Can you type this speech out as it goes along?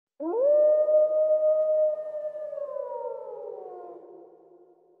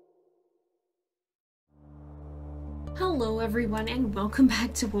Hello everyone and welcome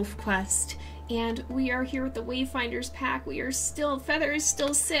back to WolfQuest. And we are here with the Wayfinders pack. Feather is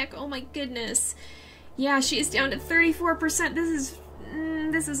still sick. Oh my goodness. Yeah, she is down to 34%.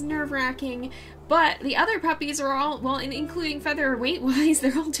 This is nerve-wracking. But the other puppies are all, well, including Feather weight-wise,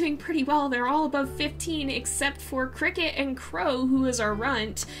 they're all doing pretty well. They're all above 15 except for Cricket and Crow, who is our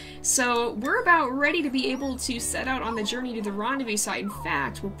runt. So we're about ready to be able to set out on the journey to the rendezvous site. In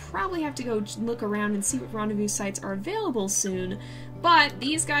fact, we'll probably have to go look around and see what rendezvous sites are available soon. But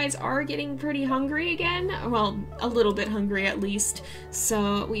these guys are getting pretty hungry again. Well, a little bit hungry at least.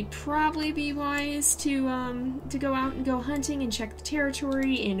 So we'd probably be wise to go out and go hunting and check the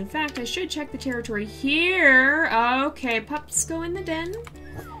territory. And in fact, I should check the territory here. Okay, pups go in the den.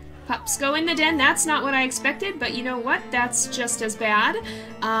 Pups go in the den. That's not what I expected, but you know what? That's just as bad.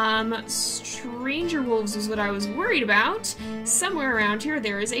 Stranger wolves was what I was worried about. Somewhere around here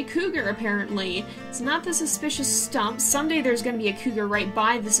there is a cougar, apparently. It's not the suspicious stump. Someday there's going to be a cougar right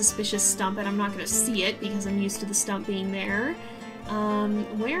by the suspicious stump, and I'm not going to see it because I'm used to the stump being there.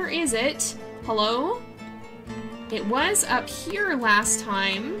 Where is it? Hello? It was up here last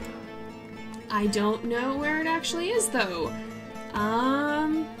time. I don't know where it actually is, though.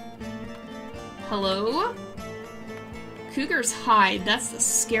 Hello? Cougars hide. That's the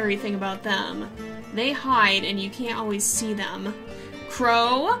scary thing about them. They hide and you can't always see them.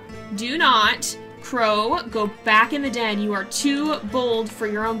 Crow, do not. Crow, go back in the den. You are too bold for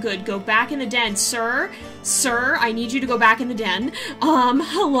your own good. Go back in the den, sir. Sir, I need you to go back in the den.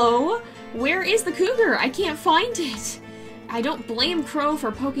 Hello? Where is the cougar? I can't find it. I don't blame Crow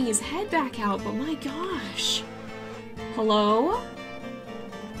for poking his head back out, but my gosh. Hello?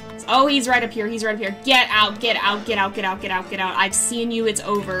 Oh, he's right up here. He's right up here. Get out, get out, get out, get out, get out, get out. I've seen you. It's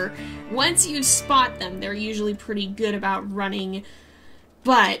over. Once you spot them, they're usually pretty good about running.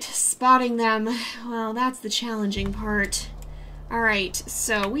 But spotting them, well, that's the challenging part. Alright,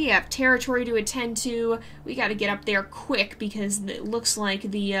 so we have territory to attend to. We gotta get up there quick because it looks like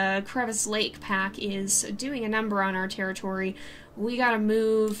the Crevice Lake pack is doing a number on our territory. We gotta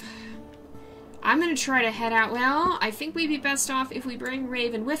move. I'm gonna try to head out. Well, I think we'd be best off if we bring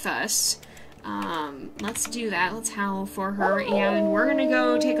Raven with us. Let's do that. Let's howl for her, and we're gonna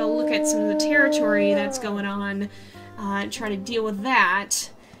go take a look at some of the territory that's going on, try to deal with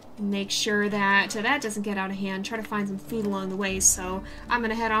that, make sure that that doesn't get out of hand, try to find some food along the way. So I'm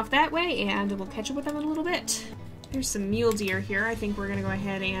gonna head off that way, and we'll catch up with them in a little bit. There's some mule deer here. I think we're gonna go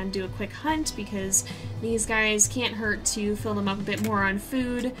ahead and do a quick hunt because these guys can't hurt to fill them up a bit more on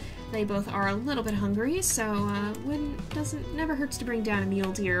food. They both are a little bit hungry, so never hurts to bring down a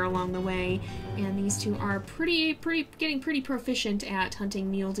mule deer along the way. And these two are getting pretty proficient at hunting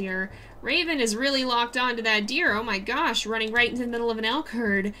mule deer. Raven is really locked onto that deer. Oh my gosh, running right into the middle of an elk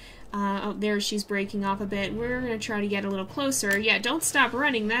herd. Oh, there she's breaking off a bit. We're gonna try to get a little closer. Yeah, don't stop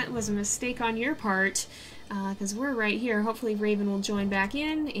running. That was a mistake on your part. Because we're right here. Hopefully Raven will join back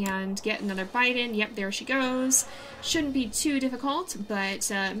in and get another bite in. Yep, there she goes. Shouldn't be too difficult,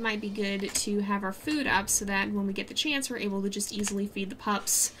 but it might be good to have our food up so that when we get the chance, we're able to just easily feed the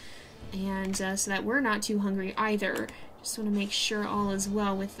pups. And so that we're not too hungry either. Just want to make sure all is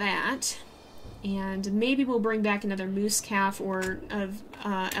well with that. And maybe we'll bring back another moose calf or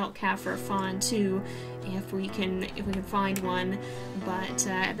elk calf or a fawn too, if we can find one. But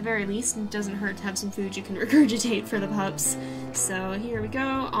at the very least, it doesn't hurt to have some food you can regurgitate for the pups. So here we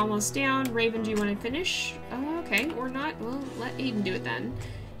go, almost down. Raven, do you want to finish? Okay, or not? Well, let Aden do it then.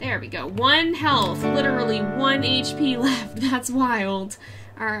 There we go. 1 health, literally 1 HP left. That's wild.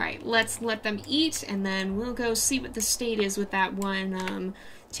 Alright, let's let them eat, and then we'll go see what the state is with that one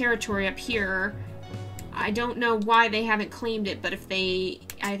territory up here. I don't know why they haven't claimed it, but if they...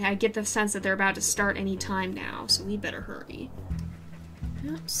 I get the sense that they're about to start any time now, so we better hurry.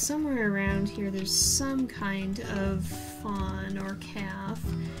 Well, somewhere around here there's some kind of fawn or calf.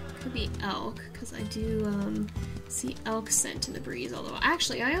 Could be elk, because I do see elk scent in the breeze, although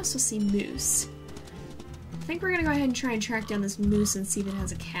actually I also see moose. I think we're gonna go ahead and try and track down this moose and see if it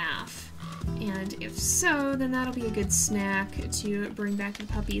has a calf. And if so, then that'll be a good snack to bring back to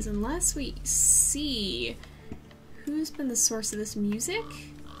the puppies, unless we see who's been the source of this music.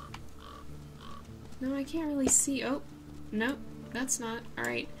 No, I can't really see. Oh, nope, that's not.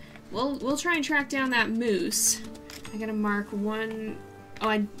 Alright, we'll try and track down that moose. I gotta mark one. Oh,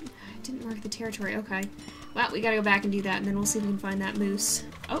 I didn't mark the territory. Okay. Well, we gotta go back and do that, and then we'll see if we can find that moose.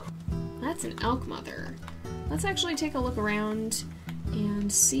 Oh, that's an elk mother. Let's actually take a look around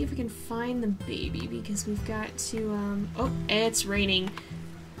and see if we can find the baby, because we've got to, oh, it's raining.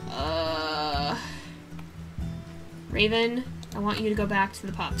 Raven, I want you to go back to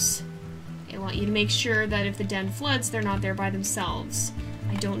the pups. I want you to make sure that if the den floods, they're not there by themselves.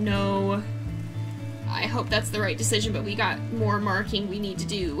 I don't know. I hope that's the right decision, but we got more marking we need to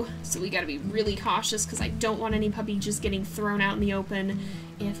do, so we gotta be really cautious because I don't want any puppy just getting thrown out in the open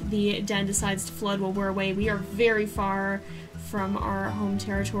if the den decides to flood while we're away. We are very far from our home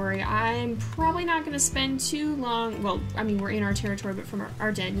territory. I'm probably not going to spend too long, well, I mean, we're in our territory, but from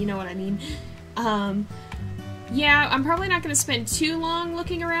our den, you know what I mean. Yeah, I'm probably not going to spend too long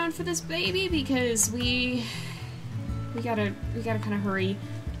looking around for this baby because we gotta kind of hurry.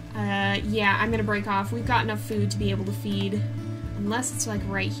 Yeah, I'm gonna break off. We've got enough food to be able to feed, unless it's like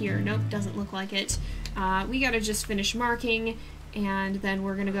right here. Nope, doesn't look like it. We gotta just finish marking, and then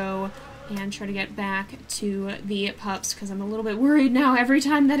we're gonna go and try to get back to the pups, because I'm a little bit worried now every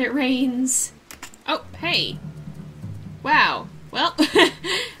time that it rains. Oh, hey. Wow. Well,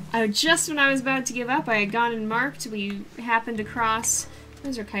 just when I was about to give up, I had gone and marked. We happened across,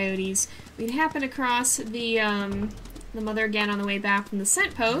 those are coyotes, we'd happened across the mother again on the way back from the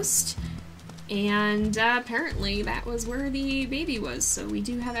scent post, and apparently that was where the baby was, so we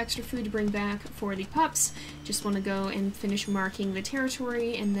do have extra food to bring back for the pups. Just want to go and finish marking the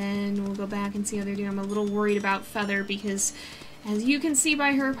territory, and then we'll go back and see how they're doing. I'm a little worried about Feather because, as you can see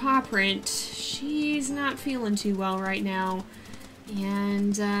by her paw print, she's not feeling too well right now,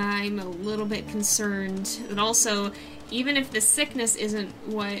 and I'm a little bit concerned. And also, even if the sickness isn't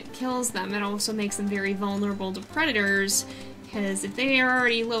what kills them, it also makes them very vulnerable to predators, because if they are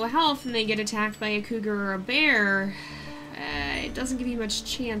already low health and they get attacked by a cougar or a bear, it doesn't give you much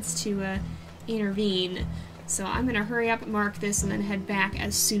chance to intervene. So I'm going to hurry up and mark this and then head back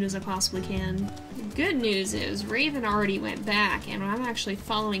as soon as I possibly can. The good news is Raven already went back, and I'm actually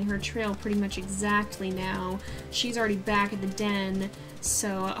following her trail pretty much exactly now. She's already back at the den,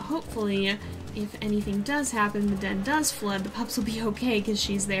 so hopefully if anything does happen, the den does flood, the pups will be okay because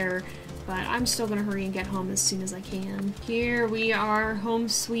she's there. But I'm still gonna hurry and get home as soon as I can. Here we are, home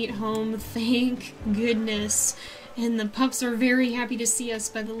sweet home, thank goodness. And the pups are very happy to see us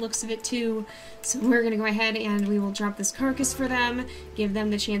by the looks of it too. So we're gonna go ahead and we will drop this carcass for them, give them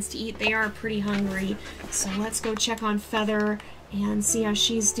the chance to eat. They are pretty hungry. So let's go check on Feather and see how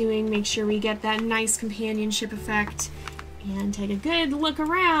she's doing, make sure we get that nice companionship effect, and take a good look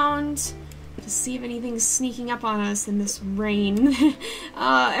around to see if anything's sneaking up on us in this rain.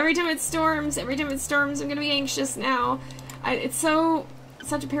 Every time it storms, I'm gonna be anxious now. It's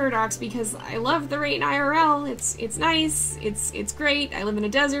such a paradox because I love the rain IRL. It's nice, it's great. I live in a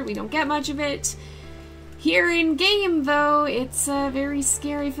desert, we don't get much of it. Here in game, though, it's a very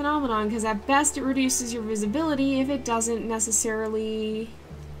scary phenomenon because at best it reduces your visibility if it doesn't necessarily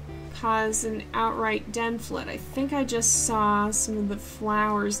cause an outright den flood. I think I just saw some of the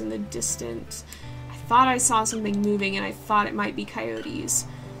flowers in the distance. I thought I saw something moving and I thought it might be coyotes.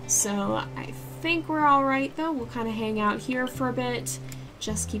 So I think we're alright though. We'll kind of hang out here for a bit.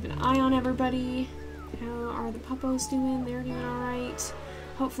 Just keep an eye on everybody. How are the puppos doing? They're doing alright.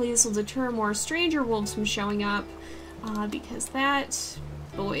 Hopefully this will deter more stranger wolves from showing up, because that's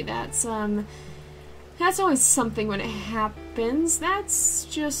always something when it happens. That's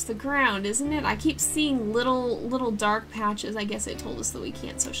just the ground, isn't it? I keep seeing little dark patches. I guess it told us that we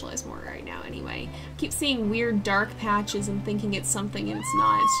can't socialize more right now anyway. I keep seeing weird dark patches and thinking it's something and it's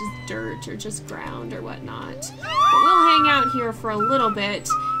not. It's just dirt or just ground or whatnot. But we'll hang out here for a little bit.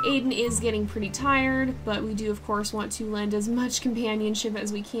 Aden is getting pretty tired, but we do of course want to lend as much companionship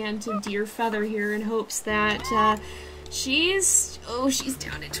as we can to dear Feather here in hopes that she's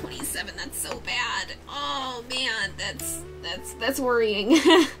down at 27. That's so bad. Oh man, that's worrying.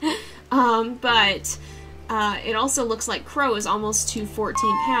 But it also looks like Crow is almost to 14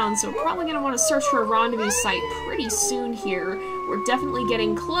 pounds, so we're probably gonna want to search for a rendezvous site pretty soon here. We're definitely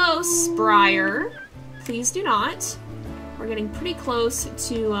getting close, Briar. Please do not. We're getting pretty close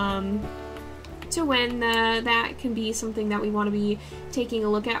to when that can be something that we want to be taking a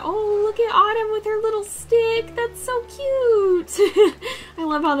look at. Oh, look at Autumn with her little stick. That's so cute. I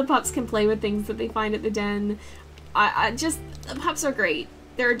love how the pups can play with things that they find at the den. The pups are great.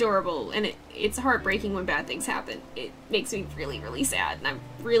 They're adorable, and it's heartbreaking when bad things happen. It makes me really, really sad, and I'm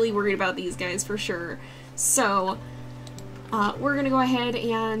really worried about these guys for sure. So we're gonna go ahead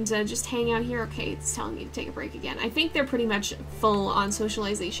and just hang out here. Okay, it's telling me to take a break again. I think they're pretty much full on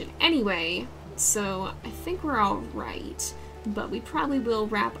socialization anyway, so I think we're all right. But we probably will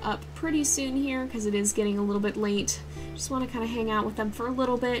wrap up pretty soon here because it is getting a little bit late. Just want to kind of hang out with them for a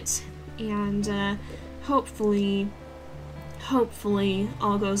little bit, and hopefully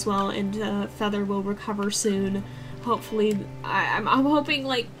all goes well and Feather will recover soon. Hopefully, I'm hoping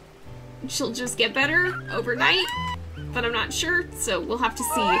like she'll just get better overnight. but I'm not sure, so we'll have to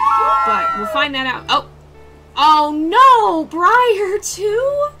see. But we'll find that out. Oh! Oh no! Briar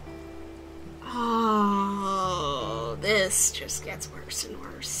too? Oh, this just gets worse and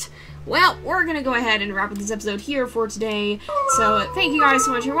worse. Well, we're gonna go ahead and wrap up this episode here for today. So, thank you guys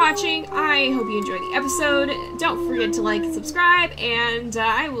so much for watching. I hope you enjoyed the episode. Don't forget to like and subscribe, and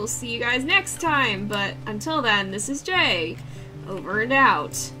I will see you guys next time. But until then, this is Jay. Over and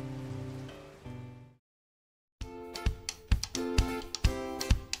out.